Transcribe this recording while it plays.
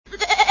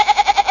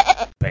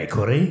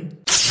Pecore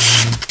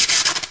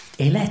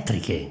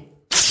elettriche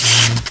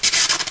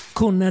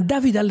con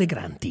Davide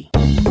Allegranti.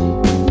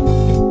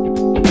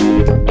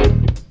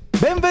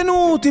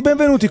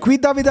 Benvenuti, qui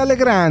Davide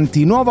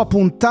Allegranti, nuova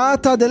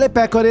puntata delle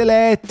Pecore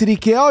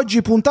Elettriche.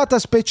 Oggi puntata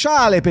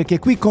speciale perché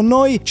qui con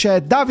noi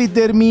c'è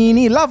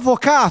Ermini,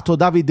 l'avvocato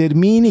Davide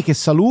Ermini, che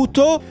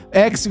saluto,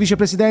 ex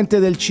vicepresidente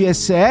del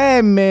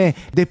CSM,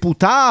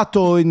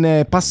 deputato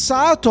in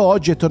passato,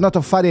 oggi è tornato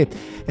a fare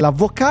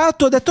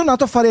l'avvocato ed è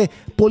tornato a fare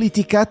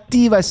politica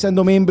attiva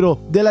essendo membro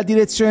della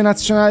direzione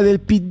nazionale del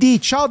PD.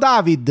 Ciao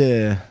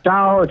David!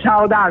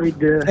 Ciao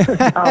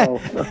David! Ciao.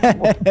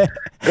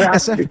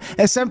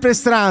 È sempre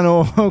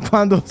strano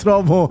quando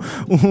trovo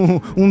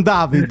un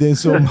David,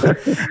 insomma.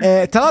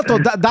 Tra l'altro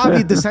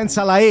David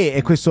senza la E,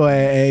 e questo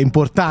è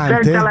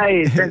importante.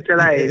 Senza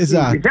la E.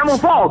 Esatto. Sì. Siamo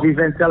pochi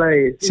senza la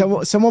E. Sì.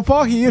 Siamo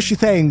pochi, io ci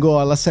tengo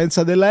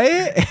all'assenza della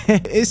E.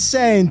 E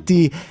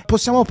senti,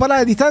 possiamo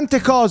parlare di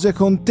tante cose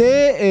con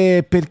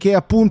te perché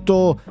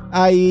appunto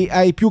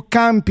hai più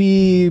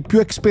campi, più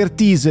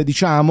expertise,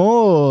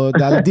 diciamo,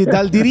 dal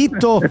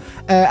diritto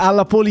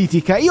alla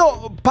politica.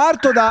 Io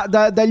parto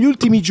dagli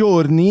ultimi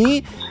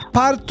giorni,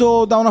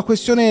 parto da una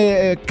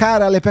questione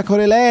cara alle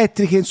pecore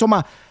elettriche,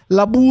 insomma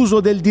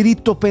l'abuso del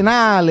diritto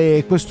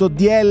penale, questo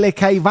DL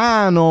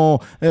Caivano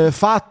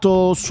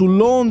fatto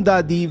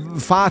sull'onda di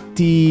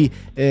fatti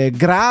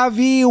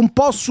gravi, un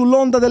po'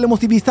 sull'onda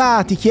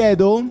dell'emotività, ti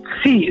chiedo?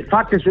 Sì,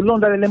 fatte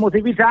sull'onda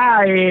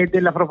dell'emotività e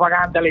della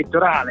propaganda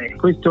elettorale.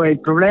 Questo è il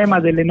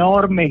problema delle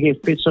norme che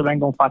spesso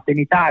vengono fatte in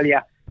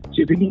Italia.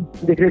 Si utilizza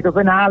il decreto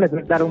penale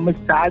per dare un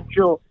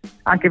messaggio,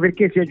 anche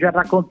perché si è già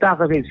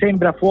raccontato che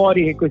sembra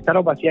fuori che questa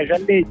roba sia già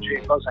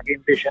legge, cosa che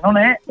invece non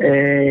è,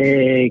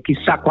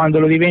 chissà quando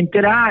lo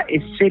diventerà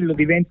e se lo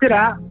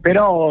diventerà,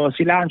 però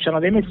si lanciano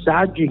dei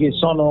messaggi che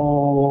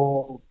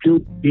sono più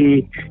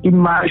di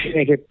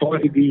immagine che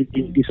poi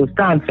di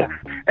sostanza.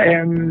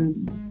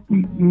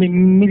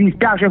 Mi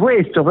dispiace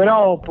questo,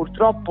 però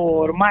purtroppo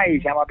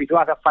ormai siamo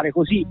abituati a fare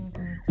così,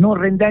 non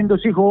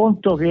rendendosi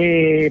conto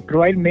che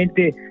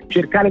probabilmente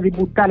cercare di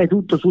buttare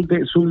tutto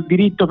sul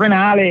diritto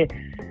penale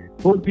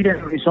vuol dire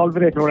non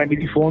risolvere i problemi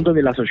di fondo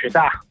della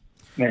società.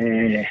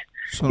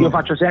 Io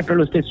faccio sempre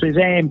lo stesso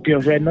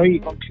esempio, cioè noi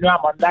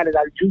continuiamo ad andare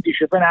dal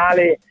giudice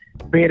penale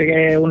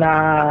per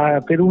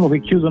uno che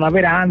chiude una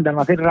veranda,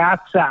 una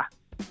terrazza,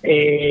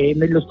 e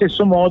nello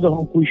stesso modo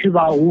con cui ci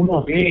va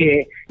uno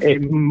che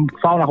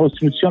fa una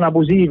costruzione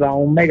abusiva,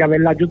 un mega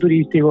villaggio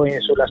turistico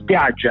sulla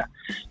spiaggia.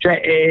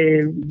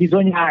 Cioè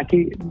bisogna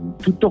che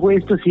tutto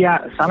questo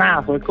sia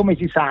sanato. E come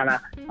si sana?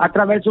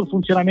 Attraverso il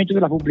funzionamento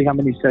della pubblica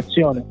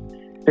amministrazione,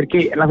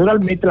 perché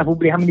naturalmente la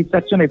pubblica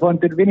amministrazione può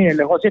intervenire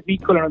nelle cose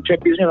piccole, non c'è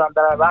bisogno di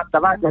andare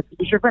davanti al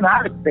giudice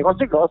penale, queste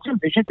cose grosse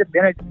invece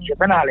interviene il giudice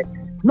penale.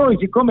 Noi,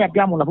 siccome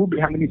abbiamo una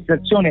pubblica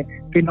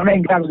amministrazione che non è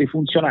in grado di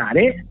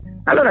funzionare,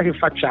 allora che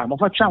facciamo?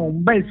 Facciamo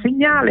un bel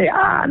segnale: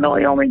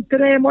 noi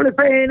aumenteremo le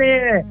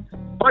pene.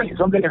 Poi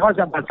sono delle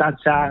cose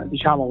abbastanza,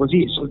 diciamo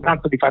così,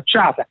 soltanto di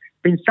facciata.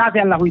 Pensate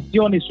alla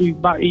questione sui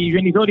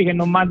genitori che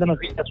non mandano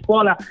figli a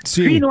scuola,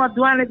 sì, fino a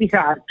 2 anni di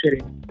carcere.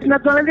 Fino a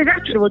 2 anni di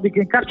carcere vuol dire che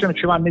in carcere non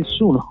ci va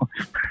nessuno.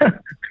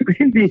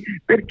 Quindi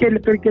perché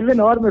le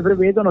norme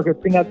prevedono che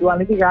fino a 2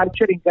 anni di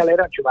carcere in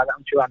galera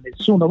non ci va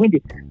nessuno.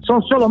 Quindi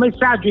sono solo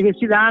messaggi che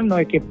si danno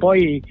e che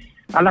poi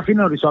alla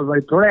fine non risolvono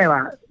il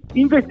problema.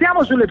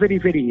 Investiamo sulle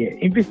periferie,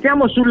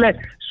 investiamo sulle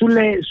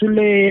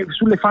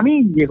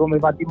famiglie, come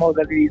va di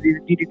moda di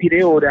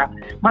dire ora,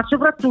 ma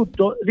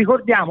soprattutto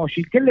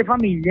ricordiamoci che le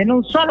famiglie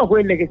non sono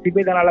quelle che si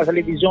vedono alla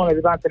televisione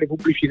durante le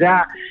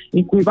pubblicità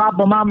in cui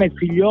babbo, mamma e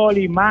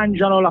figlioli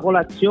mangiano la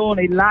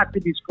colazione, il latte,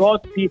 i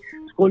biscotti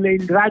con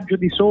il raggio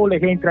di sole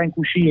che entra in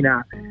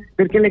cucina,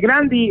 perché le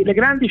grandi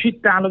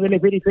città hanno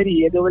delle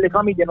periferie dove le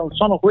famiglie non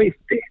sono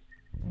queste.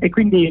 E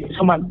quindi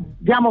insomma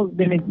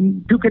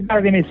più che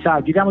dare dei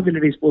messaggi, diamo delle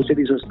risposte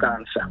di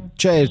sostanza.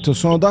 Certo,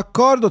 sono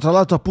d'accordo. Tra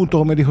l'altro, appunto,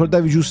 come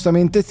ricordavi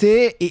giustamente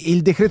te,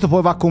 il decreto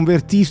poi va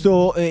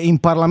convertito in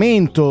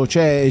Parlamento,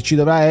 cioè ci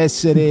dovrà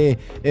essere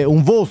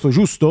un voto,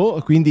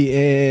 giusto? Quindi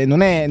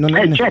non è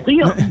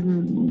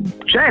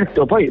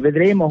certo, poi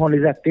vedremo con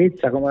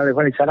esattezza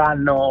quali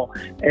saranno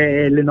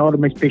le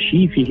norme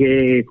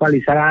specifiche, quali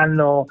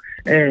saranno,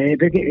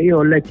 perché io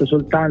ho letto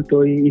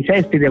soltanto i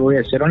testi, devo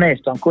essere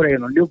onesto, ancora che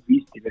non li ho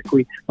visti, per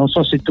cui non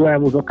so se tu hai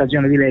avuto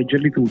occasione di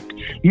leggerli tutti.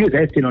 Io i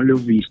testi non li ho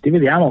visti,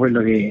 vediamo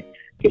quello che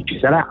ci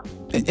sarà.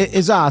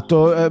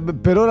 Esatto,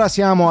 per ora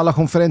siamo alla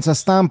conferenza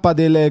stampa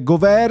del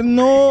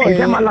governo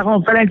siamo alla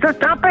conferenza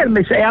stampa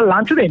e al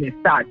lancio dei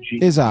messaggi.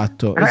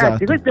 Esatto, ragazzi,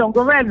 esatto. Questo è un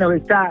governo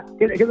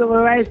che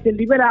doveva essere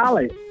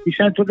liberale, di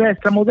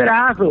centrodestra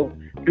moderato,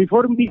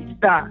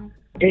 riformista,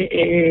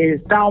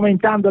 e sta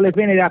aumentando le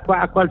pene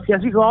a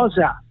qualsiasi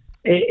cosa.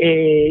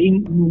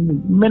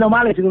 Meno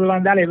male si doveva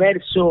andare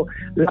verso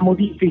la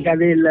modifica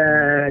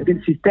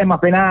del sistema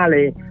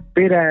penale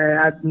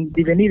per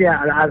divenire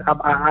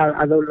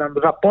ad un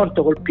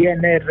rapporto col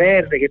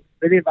PNRR che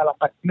vedeva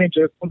l'abbattimento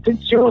del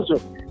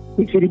contenzioso.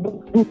 qui si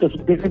ributta tutto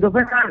sul decreto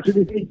penale,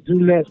 sul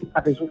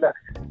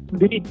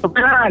diritto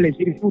penale,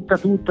 si ributta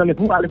tutto alle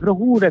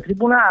procure, ai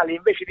tribunali,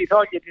 invece di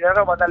toglierti la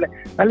roba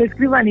dalle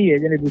scrivanie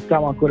gliene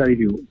buttiamo ancora di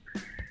più.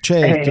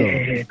 Certo.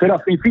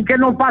 Però finché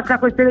non passa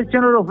queste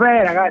elezioni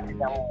europee, ragazzi,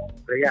 siamo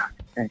fregati.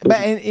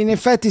 Beh, in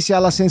effetti si ha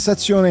la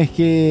sensazione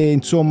che,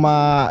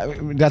 insomma,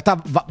 in realtà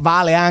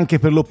vale anche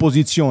per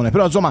l'opposizione,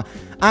 però insomma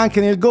anche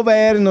nel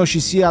governo ci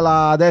sia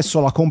adesso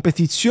la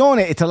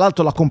competizione, e tra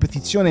l'altro la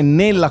competizione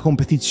nella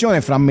competizione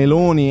fra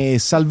Meloni e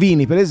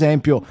Salvini, per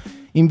esempio,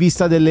 in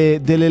vista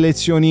delle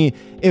elezioni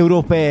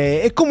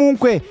europee. E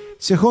comunque,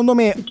 secondo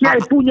me, chi ha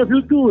il pugno più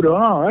duro,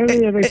 no?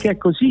 Perché è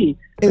così.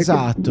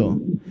 Esatto.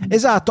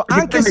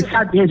 Anche i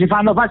messaggi che si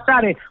fanno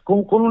passare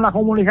con una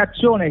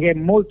comunicazione che è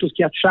molto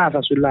schiacciata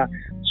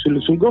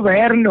sul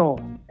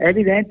governo, è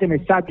evidente, i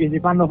messaggi che si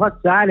fanno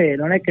passare,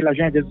 non è che la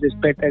gente si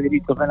rispetta il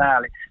diritto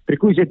penale, per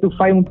cui se tu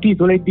fai un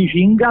titolo e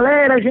dici in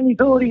galera i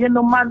genitori che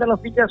non mandano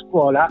figli a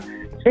scuola,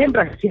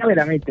 sembra che sia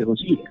veramente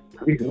così,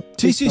 capito?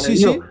 Sì. Ho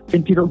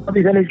sentito un po'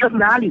 di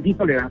telegiornali, i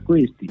titoli erano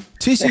questi.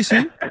 Sì.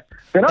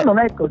 Però non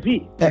è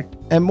così.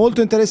 È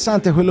molto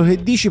interessante quello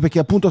che dici, perché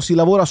appunto si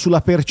lavora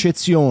sulla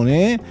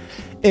percezione,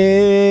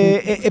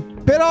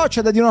 però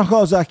c'è da dire una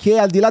cosa, che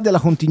al di là della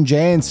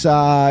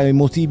contingenza, i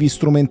motivi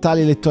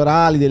strumentali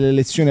elettorali delle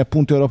elezioni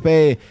appunto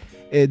europee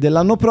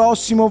dell'anno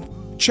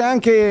prossimo, c'è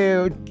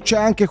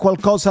anche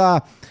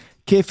qualcosa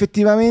che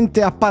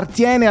effettivamente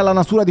appartiene alla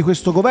natura di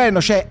questo governo.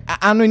 Cioè,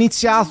 hanno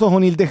iniziato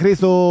con il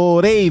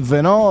decreto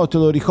rave, no? Te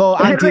lo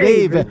ricordo?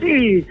 Anti-rave.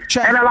 Sì,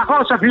 era la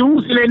cosa più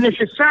utile e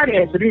necessaria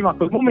che serviva a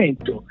quel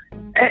momento.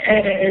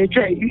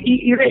 Cioè,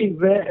 i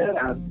rave,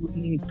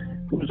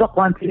 non so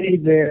quanti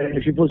rave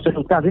ci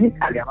fossero stati in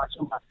Italia, ma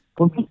insomma,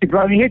 con tutti i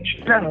problemi che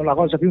c'erano, la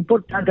cosa più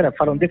importante era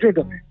fare un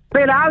decreto,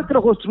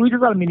 peraltro costruito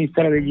dal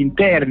Ministero degli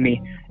Interni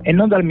e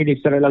non dal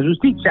Ministero della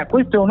Giustizia.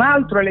 Questo è un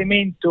altro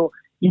elemento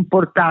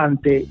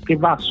importante che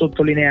va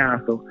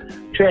sottolineato,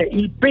 cioè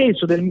il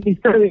peso del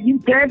Ministero degli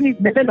Interni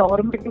nelle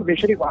norme che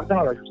invece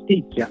riguardano la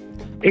giustizia,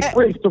 e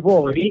questo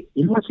poi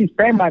in un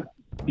sistema,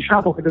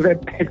 diciamo, che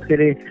dovrebbe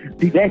essere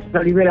di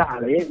destra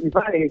liberale, mi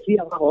pare che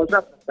sia una cosa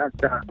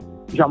abbastanza,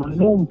 diciamo,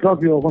 non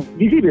proprio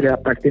condivisibile da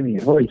parte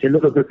mia. Poi se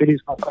loro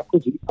preferiscono fare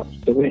così,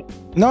 tutto bene.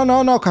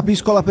 No,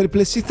 capisco la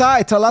perplessità,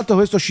 e tra l'altro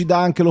questo ci dà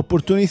anche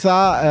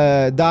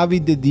l'opportunità,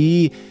 David,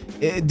 di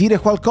dire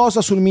qualcosa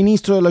sul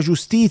ministro della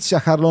giustizia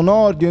Carlo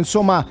Nordio.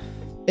 Insomma,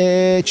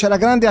 c'era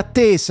grande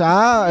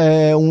attesa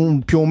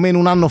più o meno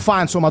un anno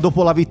fa, insomma,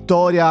 dopo la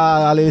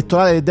vittoria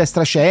all'elettorale del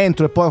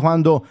destra-centro, e poi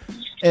quando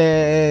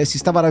si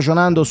stava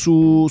ragionando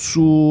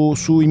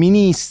sui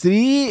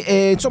ministri,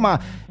 e insomma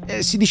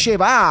si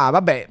diceva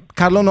vabbè,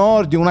 Carlo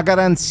Nordio, una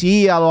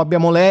garanzia, lo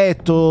abbiamo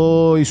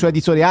letto, i suoi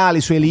editoriali,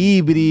 i suoi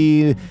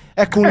libri,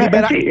 ecco un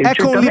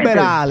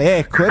liberale,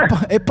 ecco.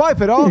 E poi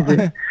però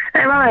vabbè,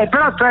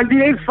 però tra il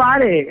dire e il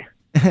fare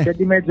c'è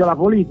di mezzo la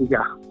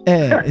politica.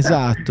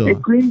 Esatto. E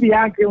quindi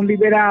anche un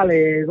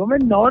liberale come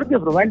Nordio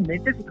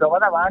probabilmente si trova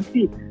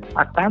davanti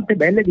a tante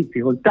belle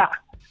difficoltà.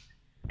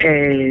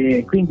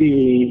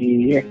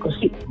 Quindi è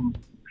così.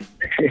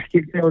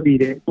 Che devo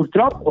dire?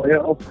 Purtroppo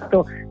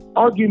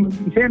oggi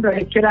mi sembra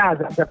che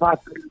Cerasa abbia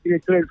fatto, il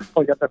direttore del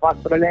Foglio abbia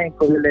fatto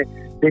l'elenco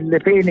delle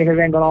pene che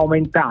vengono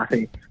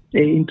aumentate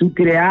in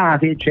tutti i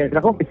reati,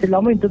 eccetera, come se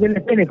l'aumento delle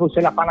pene fosse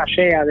la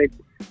panacea di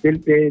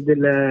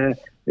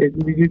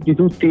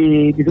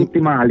tutti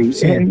i mali.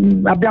 Sì.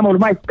 Abbiamo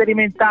ormai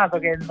sperimentato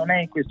che non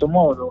è in questo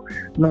modo,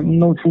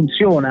 non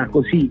funziona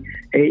così.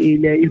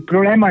 Il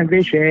problema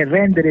invece è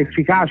rendere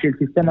efficace il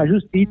sistema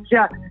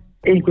giustizia,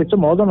 e in questo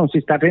modo non si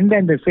sta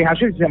rendendo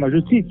efficace il sistema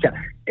giustizia.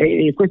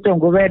 E questo è un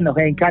governo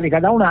che è in carica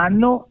da un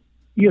anno.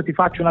 Io ti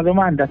faccio una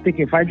domanda, a te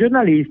che fai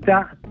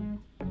giornalista: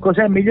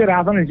 cos'è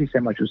migliorato nel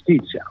sistema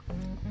giustizia?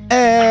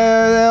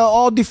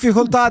 Ho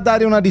difficoltà a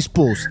dare una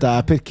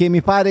risposta, perché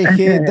mi pare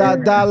che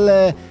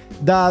dal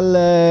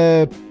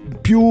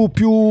più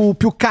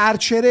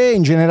carcere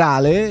in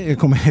generale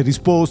come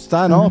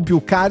risposta, no?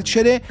 Più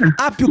carcere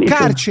a più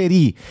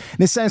carceri,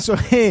 nel senso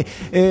che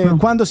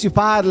quando si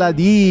parla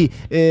di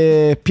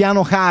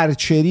piano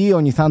carceri,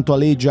 ogni tanto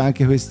aleggia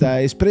anche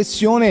questa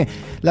espressione,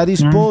 la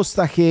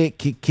risposta che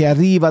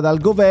arriva dal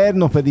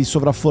governo per il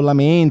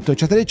sovraffollamento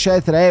eccetera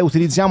eccetera è: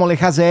 utilizziamo le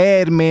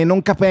caserme,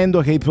 non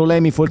capendo che i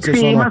problemi forse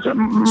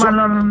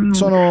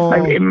sono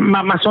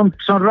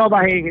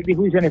roba di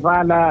cui se ne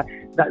parla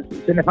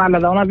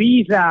da una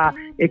vita,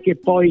 e che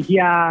poi chi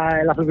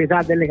ha la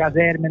proprietà delle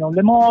caserme non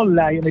le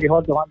molla. Io mi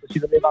ricordo quando si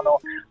dovevano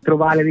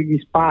trovare degli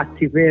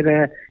spazi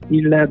per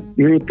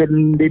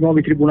dei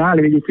nuovi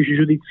tribunali, degli uffici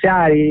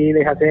giudiziari,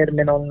 le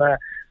caserme non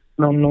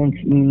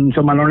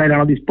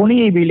erano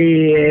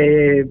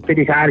disponibili, per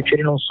i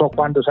carceri non so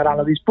quando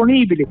saranno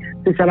disponibili,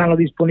 se saranno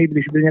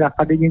disponibili ci bisognerà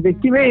fare degli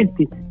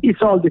investimenti, i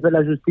soldi per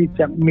la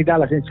giustizia mi dà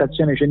la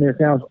sensazione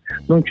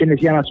non ce ne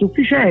siano a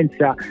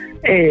sufficienza,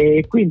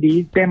 e quindi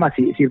il tema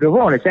si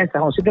propone, senza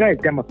considerare il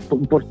tema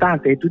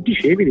importante che tu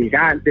dicevi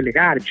delle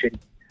carceri.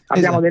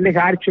 Abbiamo Esatto. delle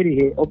carceri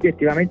che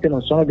obiettivamente non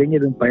sono degne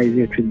di un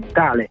paese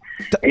occidentale.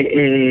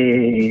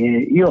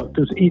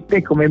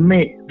 Te come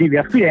me vivi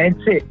a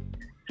Firenze,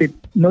 se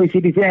noi si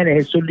ritiene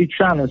che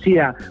Sollicciano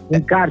sia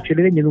un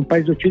carcere degno di un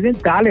paese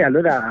occidentale,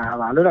 allora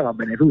va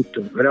bene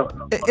tutto. Però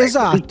non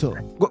esatto,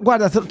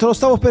 guarda, te lo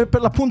stavo per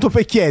l'appunto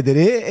per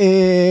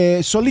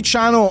chiedere.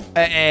 Sollicciano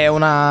è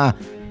una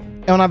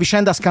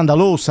vicenda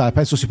scandalosa,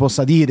 penso si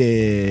possa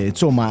dire,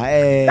 insomma.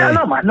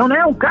 No, ma non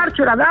è un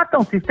carcere adatto a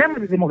un sistema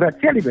di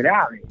democrazia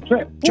liberale,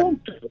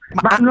 punto.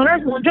 Ma non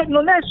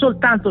è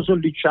soltanto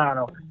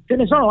Sollicciano, ce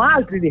ne sono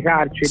altri di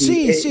carceri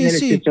nelle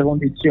stesse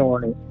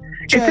condizioni.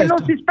 Certo. E se non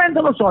si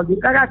spendono soldi,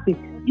 ragazzi,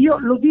 io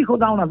lo dico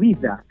da una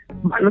vita,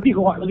 ma lo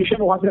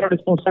dicevo quando ero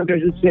responsabile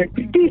della giustizia del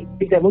PD,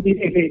 vi devo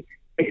dire che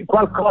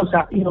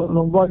qualcosa, io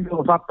non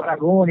voglio fare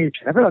paragoni,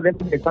 eccetera, però devo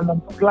dire che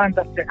quando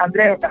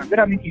Andrea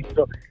era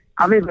ministro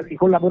aveva dei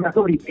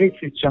collaboratori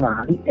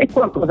eccezionali e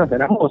qualcosa si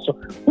era mosso.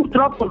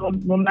 Purtroppo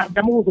non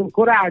abbiamo avuto il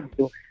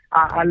coraggio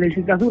a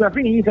legislatura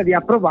finita di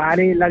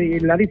approvare la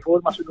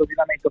riforma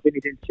sull'ordinamento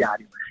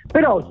penitenziario.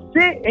 Però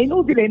se è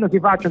inutile che non si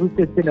faccia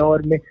tutte queste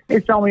norme e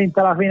si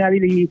aumenta la pena di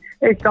lì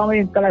e si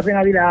aumenta la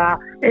pena di là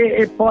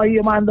e poi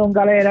io mando in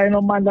galera e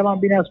non mando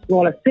bambini a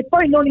scuola, se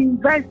poi non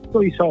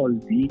investo i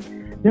soldi,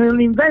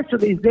 non investo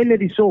delle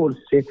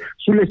risorse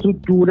sulle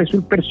strutture,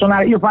 sul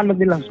personale, io parlo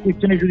della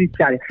questione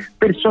giudiziaria,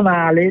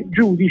 personale,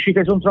 giudici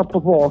che sono troppo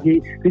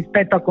pochi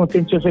rispetto al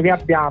contenzioso che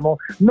abbiamo,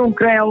 non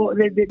creo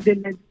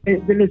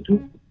delle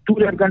strutture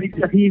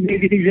organizzative,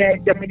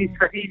 dirigenti,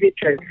 amministrativi,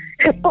 eccetera,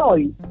 e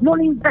poi non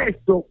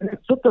investo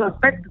sotto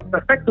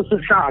l'aspetto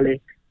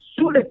sociale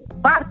sulle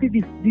parti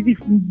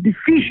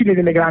difficili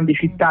delle grandi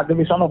città,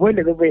 dove sono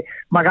quelle dove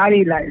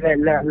magari la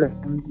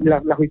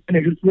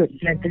questione giustizia si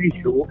sente di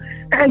più,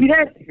 è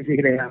evidente che si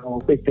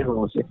creano queste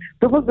cose,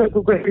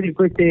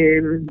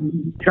 queste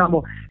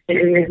diciamo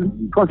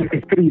cose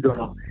che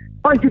stridono.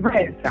 Poi si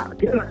pensa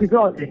che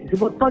si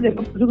può togliere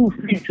il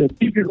d'ufficio,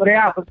 tipico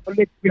reato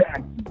colletti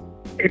bianchi,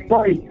 e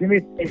poi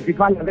si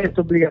fa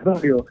l'arresto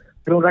obbligatorio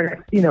per un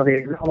ragazzino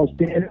che ha uno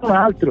spinello o un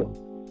altro.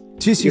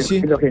 Sì.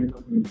 Credo che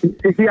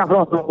sia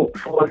proprio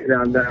fuori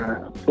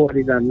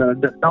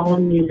da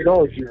ogni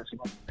logica,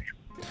 secondo me.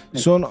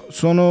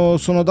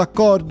 Sono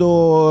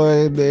d'accordo.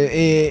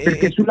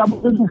 Perché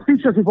sull'abuso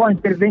d'ufficio si può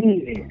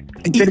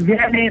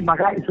interviene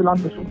magari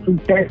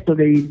sul testo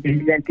degli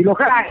enti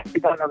locali, si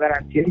danno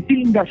garanzie ai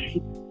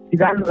sindaci, si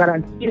danno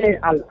garanzie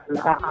a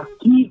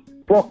chi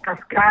può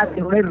cascare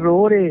in un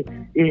errore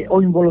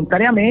o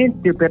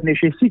involontariamente per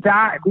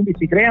necessità, e quindi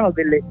si creano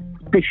delle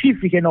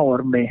specifiche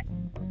norme.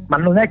 Ma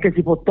non è che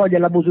si può togliere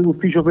l'abuso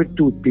d'ufficio per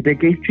tutti,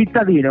 perché il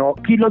cittadino,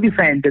 chi lo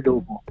difende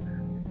dopo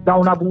da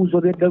un abuso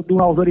di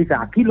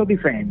un'autorità? Chi lo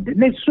difende?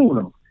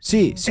 Nessuno.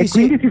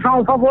 Quindi si fa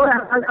un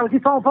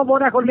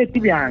favore a colletti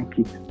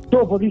bianchi.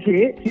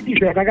 Dopodiché si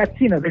dice al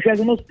ragazzino che c'è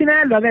uno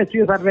spinello, adesso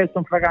io ti arresto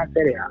in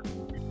flagrante reato.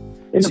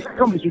 E non so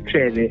come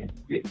succede,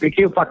 perché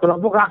io ho fatto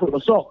l'avvocato, lo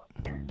so.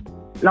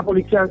 La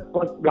polizia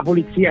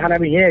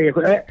carabinieri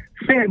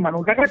fermano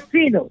un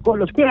ragazzino con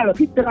lo spinello.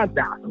 Chi te l'ha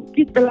dato?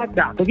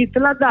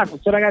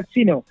 Questo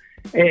ragazzino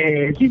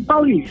si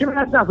impaurisce, me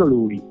l'ha dato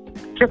lui.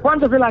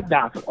 Quando te l'ha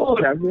dato?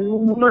 Ora,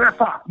 un'ora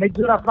fa,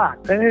 mezz'ora fa,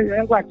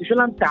 guardi, ce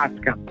l'ha in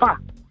tasca,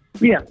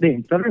 via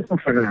dentro, adesso in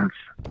fragranza.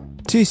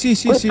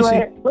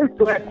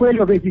 Questo è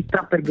quello che si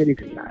sta per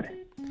verificare.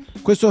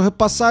 Questo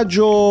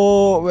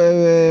passaggio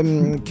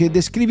che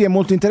descrivi è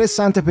molto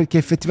interessante, perché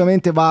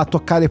effettivamente va a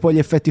toccare poi gli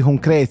effetti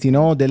concreti,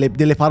 no?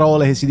 delle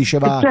parole che si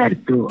diceva,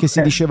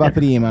 diceva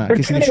prima.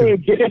 Perché le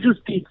leggi, la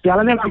giustizia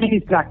la deve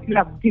amministrare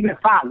chi la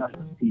fa la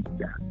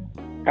giustizia,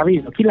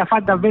 capito? Chi la fa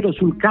davvero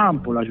sul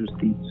campo la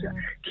giustizia,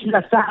 chi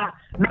la sa,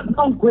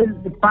 non quelli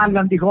che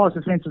parlano di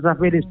cose senza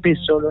sapere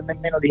spesso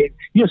nemmeno di.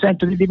 Io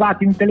sento dei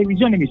dibattiti in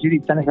televisione e mi si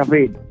rizzano i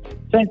capelli,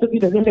 sento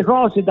dire delle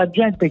cose da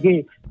gente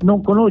che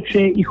non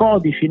conosce i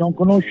codici, non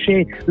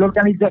conosce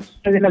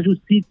l'organizzazione della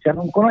giustizia,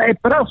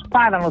 però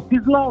sparano sti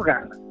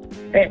slogan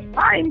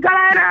in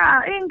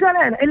galera,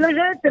 e la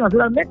gente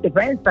naturalmente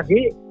pensa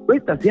che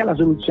questa sia la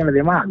soluzione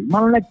dei mali, ma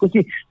non è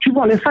così. Ci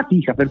vuole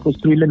fatica per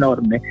costruire le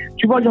norme,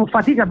 ci vogliono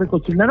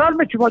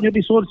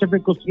risorse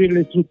per costruire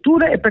le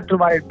strutture e per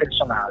trovare il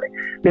personale.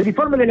 Le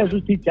riforme della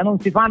giustizia non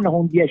si fanno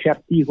con 10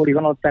 articoli,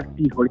 con 8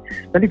 articoli.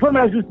 Le riforme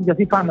della giustizia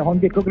si fanno con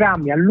dei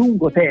programmi a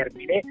lungo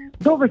termine,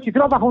 dove si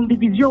trova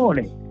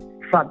condivisione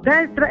fra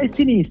destra e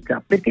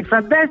sinistra, perché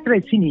fra destra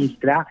e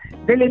sinistra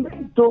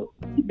l'elemento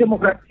di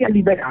democrazia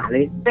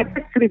liberale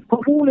deve essere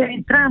comune a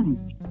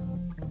entrambi.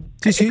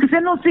 Se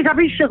non si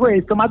capisce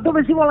questo, ma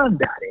dove si vuole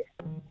andare?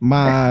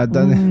 Ma a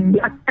chi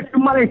è più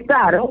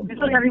malettaro?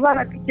 Bisogna arrivare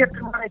a chi è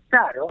più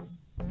malettaro?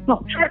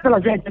 No, certo la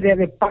gente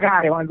deve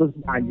pagare quando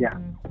sbaglia,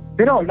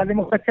 però la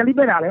democrazia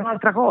liberale è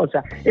un'altra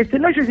cosa, e se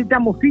noi ci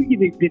sentiamo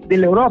figli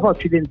dell'Europa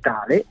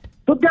occidentale,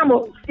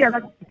 dobbiamo sia da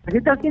destra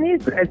che da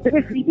sinistra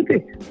essere figli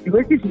di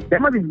questi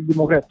sistemi di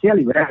democrazia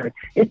liberale,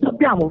 e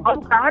dobbiamo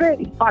valutare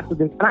il fatto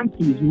del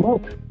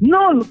garantismo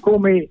non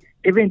come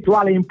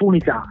eventuale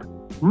impunità,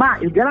 ma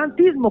il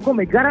garantismo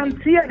come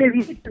garanzia dei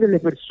diritti delle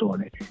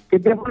persone, che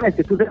devono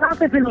essere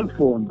tutelate fino al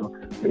fondo,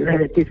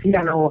 che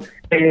siano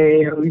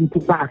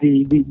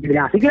imputati di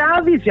reati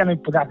gravi, siano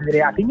imputati di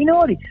reati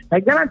minori, ma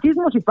il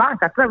garantismo si fa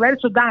anche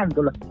attraverso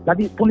dando la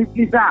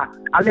disponibilità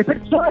alle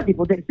persone di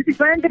potersi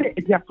difendere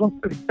e di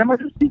affrontare il sistema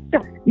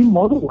giustizia in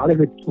modo uguale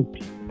per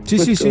tutti.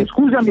 Sì.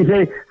 Scusami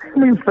se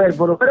mi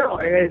infervoro, però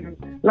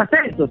la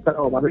sento sta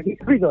roba, perché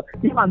capito,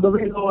 io quando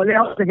vedo le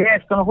cose che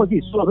escono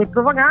così solo per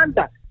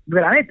propaganda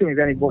veramente mi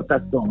viene in botta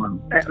al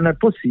stomaco, non è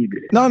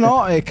possibile.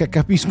 No,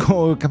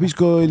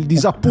 capisco il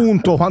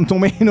disappunto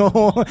quantomeno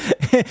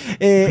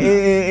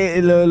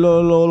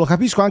lo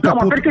capisco anche, no,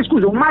 appunto. ma perché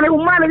scusa, un male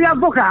di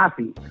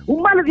avvocati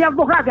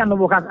hanno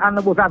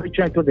votato il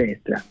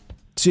centrodestra.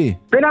 Sì.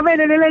 Per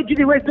avere le leggi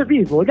di questo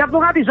tipo, gli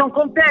avvocati sono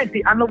contenti,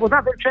 hanno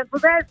votato il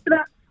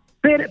centrodestra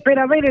per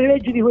avere le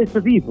leggi di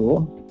questo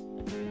tipo?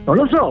 Non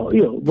lo so,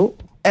 io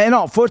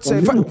No,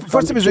 forse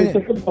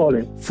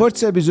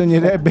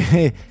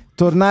bisognerebbe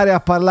tornare a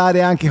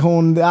parlare anche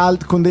con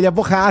degli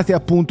avvocati,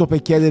 appunto,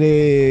 per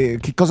chiedere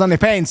che cosa ne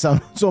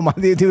pensano, insomma,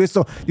 di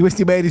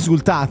questi bei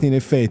risultati. In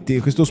effetti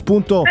questo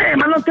spunto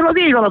ma non te lo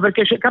dicono,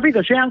 perché c'è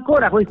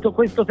ancora questo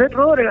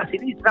terrore, la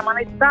sinistra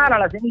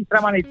manettara.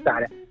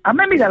 A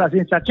me mi dà la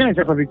sensazione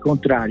sia proprio il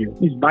contrario,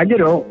 mi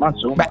sbaglierò, ma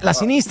insomma. La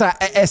sinistra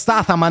è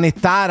stata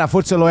manettara,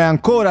 forse lo è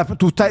ancora.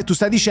 Tu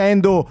stai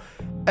dicendo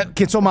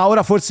che insomma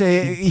ora forse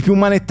i più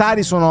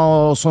manettari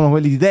sono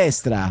quelli di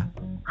destra.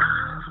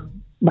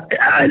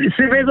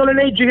 Se vedo le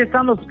leggi che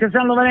stanno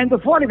venendo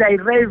fuori dai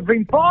rave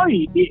in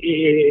poi,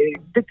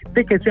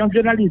 te che sei un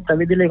giornalista,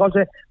 vedi le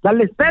cose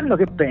dall'esterno,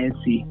 che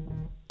pensi?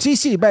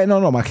 Sì,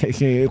 ma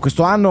che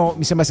questo anno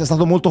mi sembra sia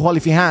stato molto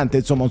qualificante,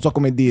 insomma, non so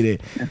come dire.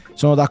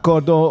 Sono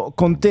d'accordo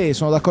con te.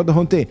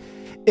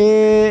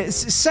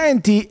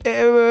 Senti,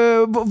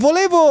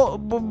 volevo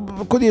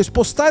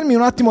spostarmi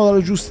un attimo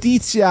dalla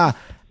giustizia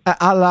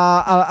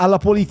alla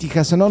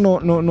politica, se no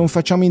non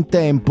facciamo in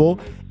tempo.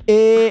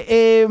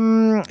 E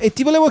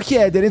ti volevo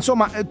chiedere,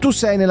 insomma, tu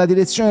sei nella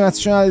direzione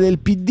nazionale del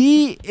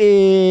PD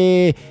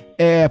e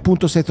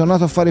appunto sei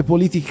tornato a fare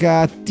politica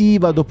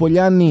attiva dopo gli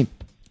anni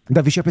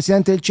da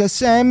vicepresidente del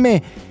CSM.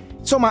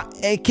 Insomma,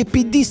 che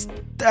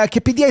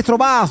PD hai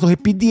trovato, che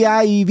PD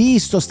hai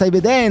visto, stai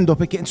vedendo?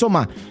 Perché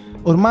insomma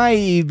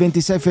ormai il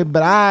 26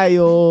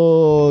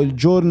 febbraio, il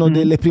giorno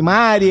delle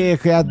primarie,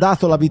 che ha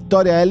dato la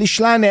vittoria a Elly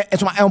Schlein,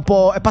 insomma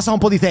è passato un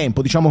po' di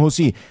tempo, diciamo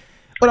così.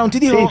 Ora non ti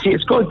dico... Sì,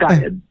 ascolta...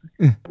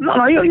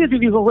 No, io ti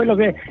dico quello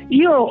che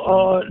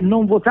io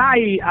non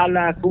votai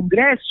al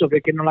congresso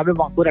perché non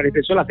avevo ancora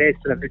ripreso la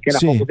tessera, perché era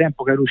poco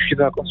tempo che ero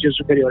uscito dal Consiglio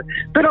Superiore,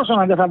 però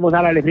sono andato a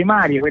votare alle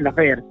primarie, quelle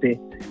aperte,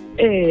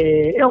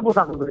 e ho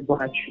votato per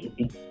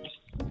Bonaccini.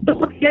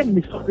 Dopodiché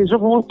mi sono reso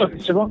conto che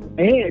secondo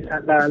me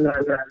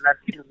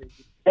l'articolo di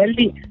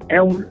Elly è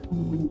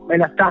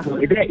stato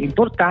ed è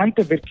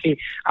importante, perché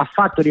ha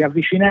fatto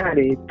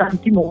riavvicinare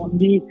tanti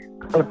mondi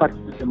al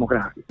Partito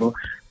Democratico.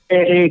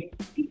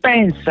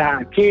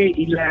 Pensa che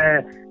il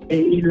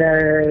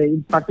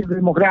Partito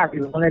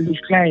Democratico con Elly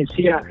Schlein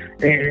sia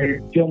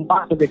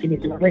piombato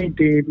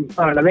definitivamente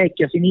alla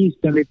vecchia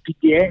sinistra del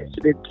PDS,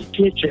 del PC,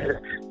 eccetera,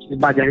 si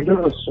sbaglia di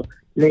grosso.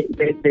 Le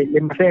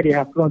materie che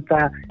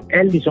affronta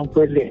Elly sono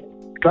quelle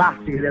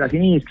classiche della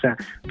sinistra,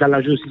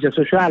 dalla giustizia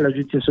sociale, la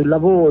giustizia sul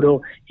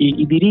lavoro,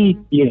 i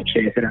diritti,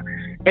 eccetera.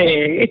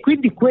 E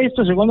quindi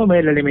questo secondo me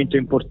è l'elemento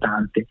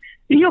importante.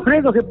 Io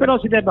credo che però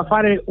si debba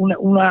fare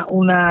una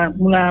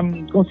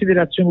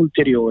considerazione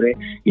ulteriore.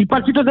 Il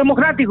Partito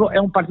Democratico è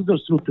un partito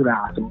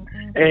strutturato,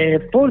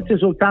 forse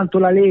soltanto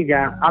la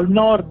Lega al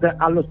nord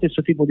ha lo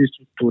stesso tipo di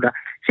struttura.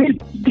 Se il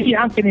PD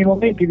anche nei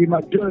momenti di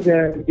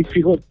maggiore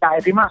difficoltà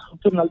è rimasto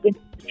intorno al 20%,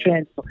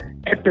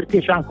 è perché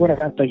c'è ancora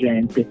tanta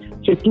gente.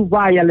 Se tu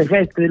vai alle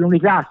feste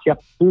dell'unità, sia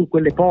pur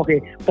quelle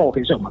poche,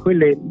 insomma,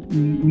 quelle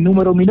in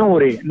numero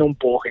minore, non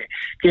poche,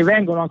 che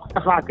vengono ancora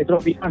fatte,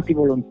 trovi tanti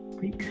volontari.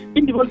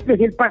 Quindi vuol dire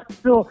che il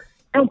partito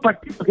è un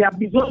partito che ha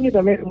bisogno di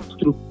avere una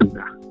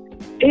struttura,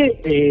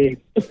 e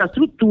questa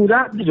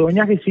struttura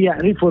bisogna che sia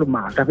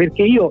riformata,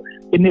 perché io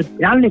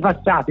negli anni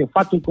passati ho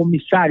fatto il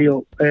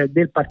commissario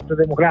del Partito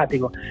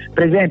Democratico,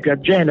 per esempio a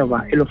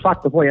Genova, e l'ho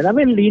fatto poi ad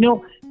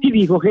Avellino. Ti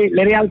dico che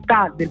le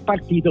realtà del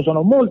partito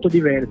sono molto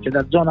diverse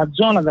da zona a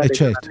zona, da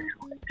regione a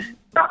regione.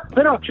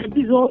 Però c'è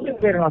bisogno di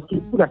avere una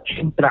struttura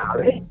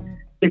centrale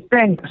che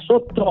tenga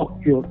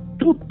sott'occhio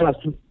tutta la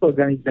struttura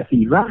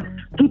organizzativa,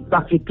 tutta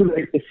la struttura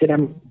del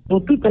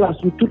tesseramento, tutta la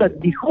struttura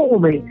di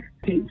come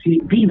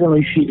si vivono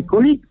i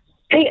circoli,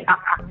 e a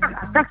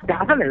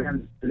cascata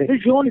le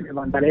regioni,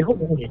 devono andare ai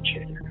comuni,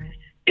 eccetera.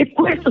 E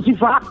questo si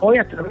fa poi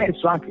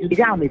attraverso anche i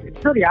legami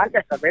territoriali,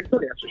 attraverso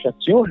le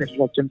associazioni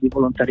di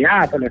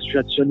volontariato, le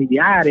associazioni di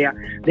area,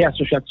 le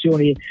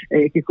associazioni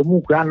che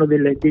comunque hanno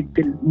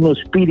uno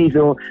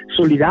spirito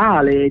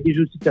solidale, di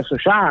giustizia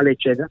sociale,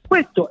 eccetera.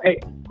 Questo è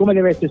come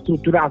deve essere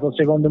strutturato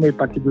secondo me il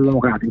Partito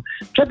Democratico.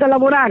 C'è da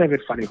lavorare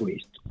per fare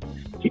questo.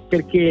 Sì,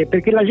 perché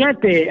la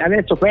gente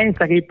adesso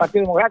pensa che il Partito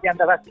Democratico è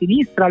andato a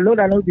sinistra,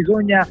 allora noi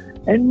bisogna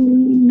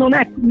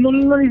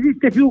non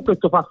esiste più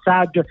questo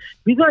passaggio,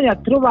 bisogna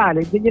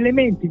trovare degli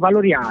elementi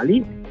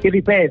valoriali che,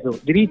 ripeto,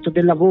 diritto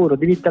del lavoro,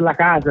 diritto alla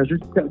casa,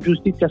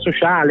 giustizia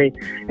sociale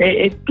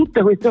e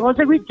tutte queste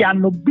cose qui, che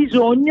hanno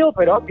bisogno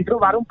però di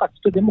trovare un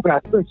Partito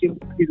Democratico che sia un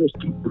partito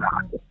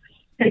strutturato.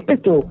 E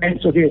questo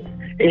penso che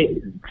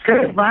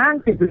serva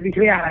anche per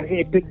ricreare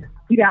e per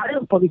tirare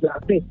un po' di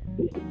classe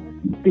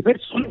di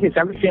persone che si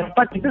avvicinano al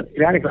partito, a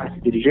creare classi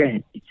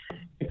dirigenti.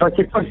 E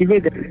perché poi si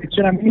vede le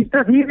elezioni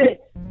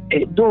amministrative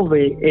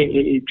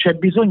dove c'è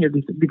bisogno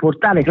di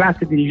portare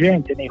classi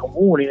dirigenti nei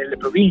comuni, nelle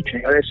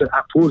province, adesso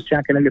forse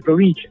anche nelle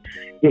province,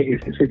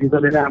 se si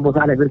tornerà a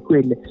votare per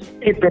quelle,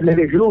 e per le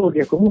regioni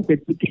e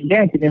comunque tutti gli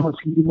enti, nei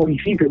consigli di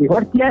municipio, di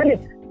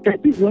quartiere, c'è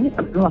bisogno di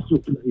avere una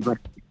struttura di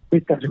partito.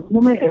 Questo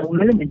secondo me è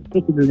un elemento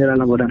che bisognerà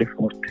lavorare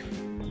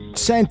forte.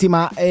 Senti,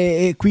 ma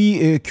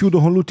qui chiudo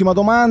con l'ultima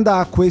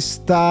domanda.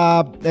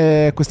 Questa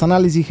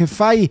analisi che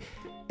fai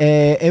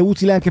è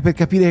utile anche per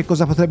capire che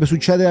cosa potrebbe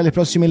succedere alle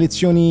prossime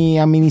elezioni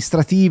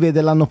amministrative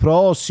dell'anno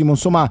prossimo.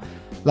 Insomma,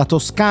 la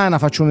Toscana,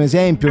 faccio un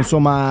esempio,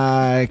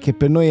 insomma, che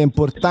per noi è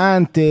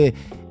importante.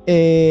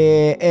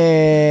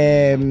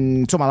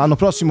 Insomma, l'anno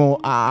prossimo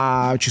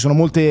ci sono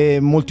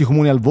molti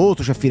comuni al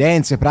voto, c'è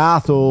Firenze,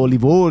 Prato,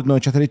 Livorno,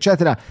 eccetera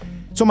eccetera.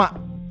 Insomma,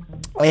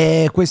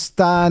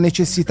 questa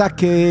necessità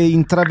che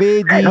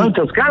intravedi. Noi in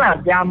Toscana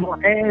abbiamo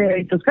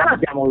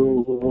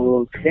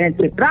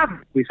Firenze e Prato,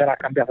 qui sarà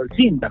cambiato il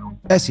sindaco.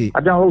 Sì.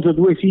 Abbiamo avuto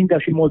 2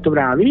 sindaci molto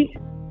bravi,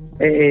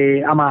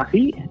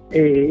 amati,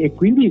 e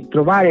quindi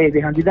trovare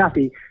dei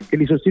candidati che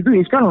li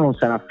sostituiscano non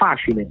sarà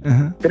facile.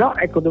 Però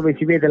ecco dove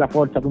si vede la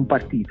forza di un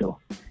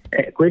partito,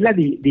 quella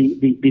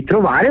di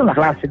trovare una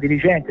classe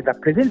dirigente da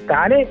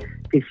presentare,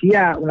 che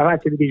sia una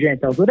classe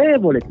dirigente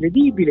autorevole,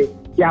 credibile,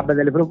 che abbia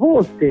delle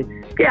proposte,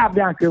 che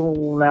abbia anche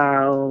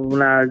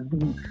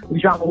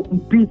diciamo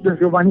un PIL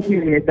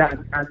giovanile da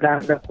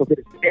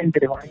poter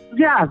prendere con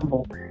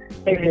entusiasmo,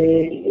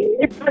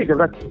 e poi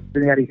soprattutto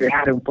bisogna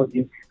ricreare un po'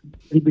 di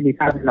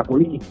credibilità della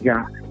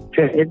politica.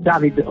 Cioè,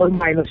 David,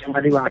 ormai noi siamo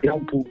arrivati a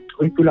un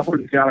punto in cui la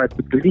politica è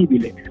più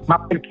credibile,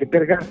 ma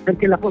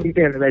perché la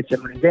politica deve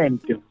essere un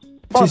esempio.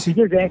 Oggi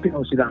gli esempi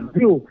non si danno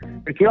più,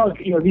 perché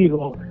oggi io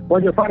dico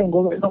voglio fare un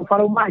governo, non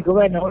farò mai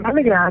governo con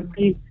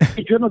Allegranti,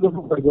 il giorno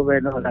dopo fai il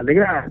governo con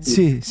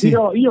Allegranti.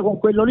 Io con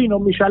quello lì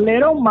non mi ci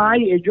allerò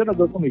mai e il giorno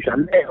dopo mi ci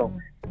allero.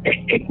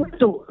 E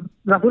questo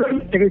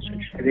naturalmente che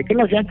succede? Che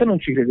la gente non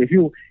ci crede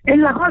più. E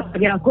la cosa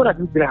che è ancora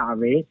più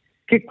grave,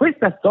 che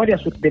questa storia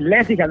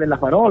dell'etica della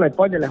parola e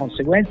poi della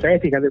conseguenza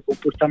etica del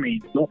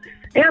comportamento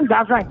è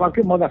andata in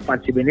qualche modo a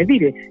farsi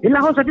benedire. E la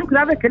cosa più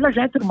grave è che la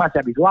gente ormai si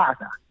è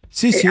abituata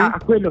a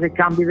quello che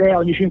cambia idea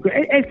ogni 5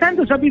 anni. E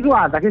essendosi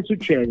abituata, che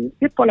succede?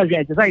 Che poi la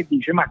gente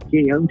dice ma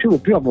che non ci può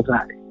più a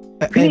votare.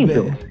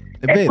 Finito.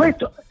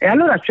 E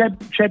allora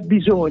c'è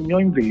bisogno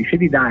invece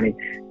di dare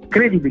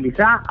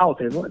credibilità,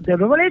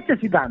 autorevolezza,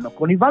 si danno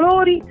con i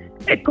valori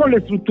e con le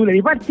strutture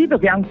di partito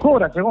che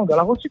ancora, secondo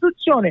la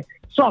Costituzione,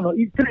 sono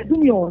il trade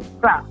unione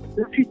tra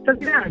la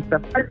cittadinanza,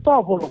 tra il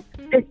popolo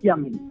e chi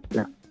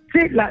amministra.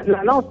 Se la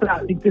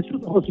nostra, il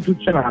tessuto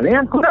costituzionale è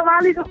ancora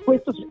valido,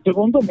 questo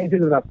secondo me si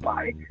dovrà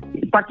fare.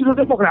 Il Partito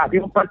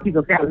Democratico è un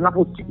partito che ha la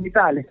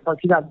possibilità e le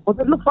capacità di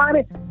poterlo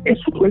fare, e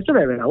su questo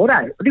deve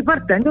lavorare,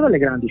 ripartendo dalle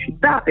grandi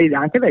città e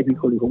anche dai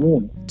piccoli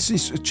comuni. Sì,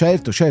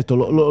 certo,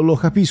 lo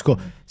capisco.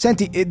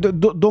 Senti,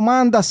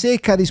 domanda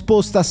secca,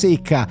 risposta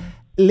secca.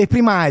 Le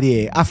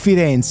primarie a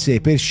Firenze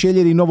per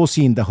scegliere il nuovo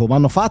sindaco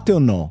vanno fatte o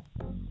no?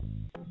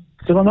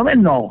 Secondo me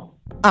no.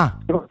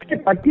 Perché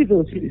il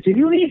partito si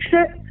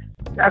riunisce.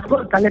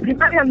 Ascolta, le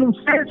primarie hanno un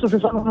senso se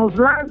sono uno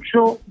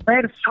slancio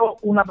verso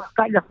una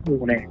battaglia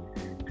comune.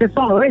 Se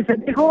sono rese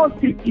dei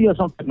conti, io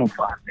sono per non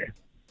farle.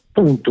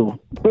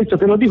 Punto. Questo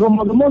te lo dico in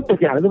modo molto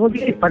chiaro. Devo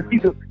dire, il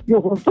partito,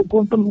 io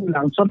conto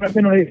nulla, non sono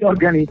nemmeno negli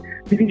organi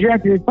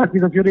dirigenti del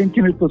partito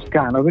fiorentino e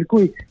toscano, per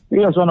cui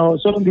io sono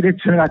in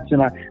direzione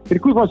nazionale, per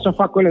cui posso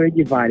fare quello che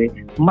gli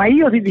pare. Ma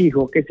io ti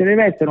dico che se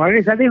deve essere una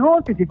resa dei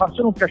conti si fa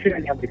solo un piacere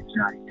agli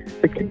avversari,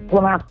 perché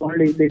nascono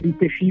le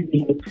lite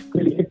civili,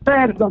 quelli che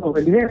perdono,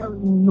 quelli che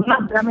non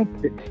hanno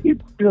veramente. Il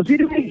partito si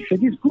riunisce,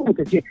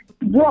 discute, si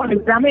vuole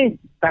veramente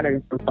stare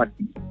dentro il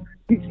partito.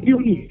 Si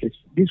riunisce,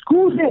 si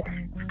discute,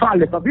 fa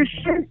le proprie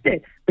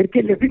scelte,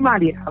 perché le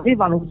primarie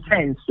avevano un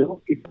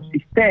senso, il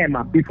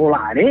sistema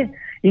bipolare,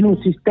 in un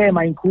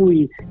sistema in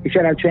cui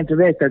c'era il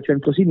centro-destra e il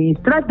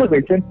centro-sinistra, dove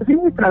il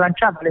centro-sinistra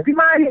lanciava le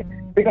primarie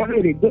per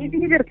avere dei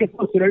leader che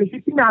fossero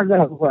legittimati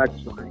dalla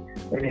popolazione.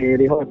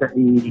 Ricordati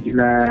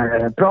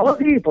il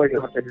Prodi, poi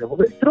ricordati dopo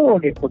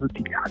Veltroni e poi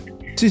tutti gli altri.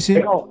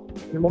 Però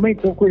nel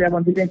momento in cui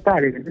devono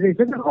diventare le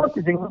rese dei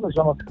conti, secondo me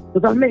sono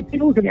totalmente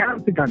inutili,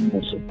 anzi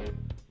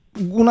dannose.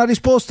 Una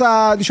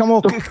risposta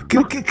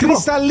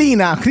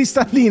cristallina,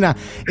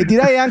 e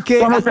direi anche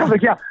no,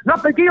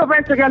 perché io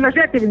penso che alla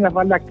gente bisogna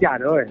farla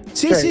chiaro,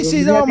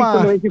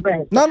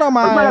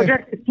 ma la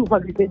gente è stufa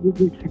di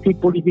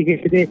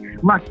politiche,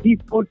 ma sì,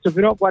 forse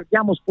però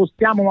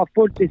spostiamo, ma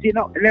forse sì,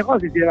 no, le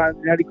cose si devono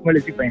come le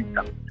si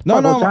pensa. No,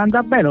 Cosa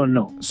anda bene o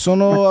no?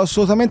 Sono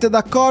assolutamente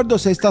d'accordo,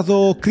 sei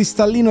stato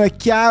cristallino e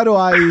chiaro,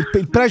 hai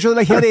il pregio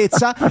della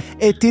chiarezza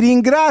e ti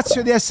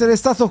ringrazio di essere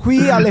stato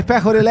qui alle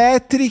Pecore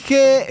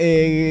Elettriche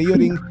e io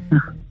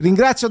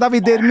ringrazio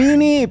Davide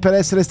Ermini per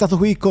essere stato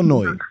qui con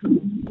noi.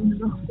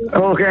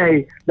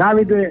 Ok,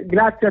 Davide,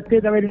 grazie a te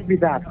di aver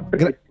invitato.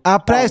 A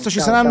presto, ci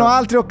saranno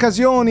altre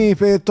occasioni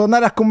per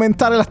tornare a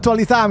commentare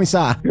l'attualità, mi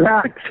sa.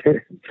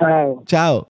 Grazie, ciao. Ciao.